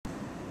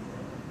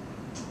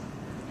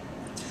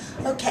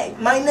Okay,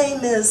 my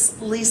name is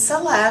Lisa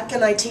Lack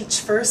and I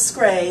teach first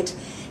grade,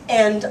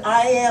 and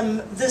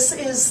this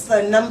is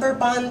the number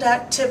bond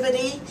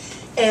activity,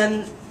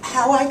 and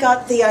how I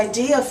got the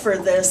idea for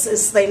this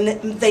is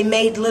they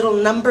made little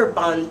number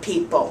bond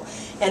people,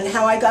 and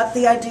how I got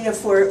the idea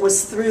for it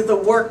was through the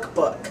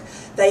workbook.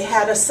 They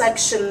had a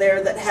section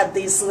there that had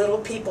these little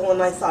people,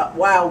 and I thought,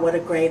 wow, what a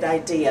great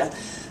idea.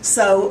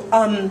 So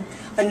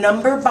a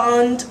number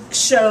bond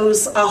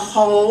shows a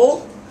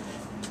whole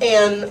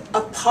and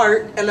a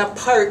part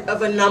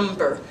of a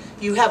number.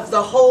 You have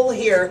the whole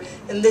here,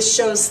 and this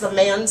shows the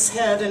man's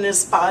head and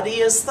his body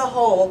is the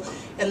whole,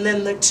 and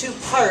then the two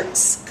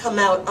parts come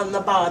out on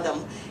the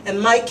bottom. And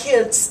my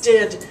kids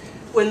did,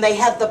 when they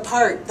had the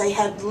part, they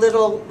had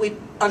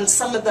on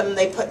some of them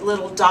they put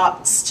little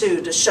dots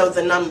too to show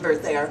the number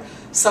there.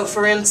 So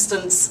for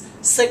instance,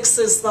 6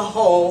 is the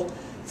whole,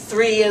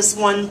 3 is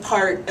one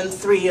part, and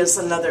 3 is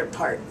another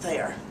part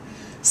there.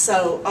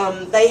 So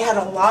they had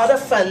a lot of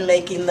fun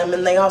making them,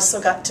 and they also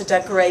got to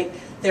decorate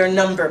their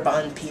number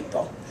bond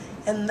people.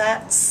 And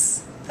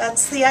that's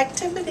the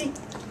activity.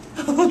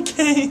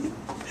 Okay.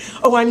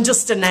 Oh, I'm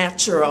just a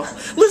natural.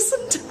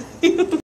 Listen to me.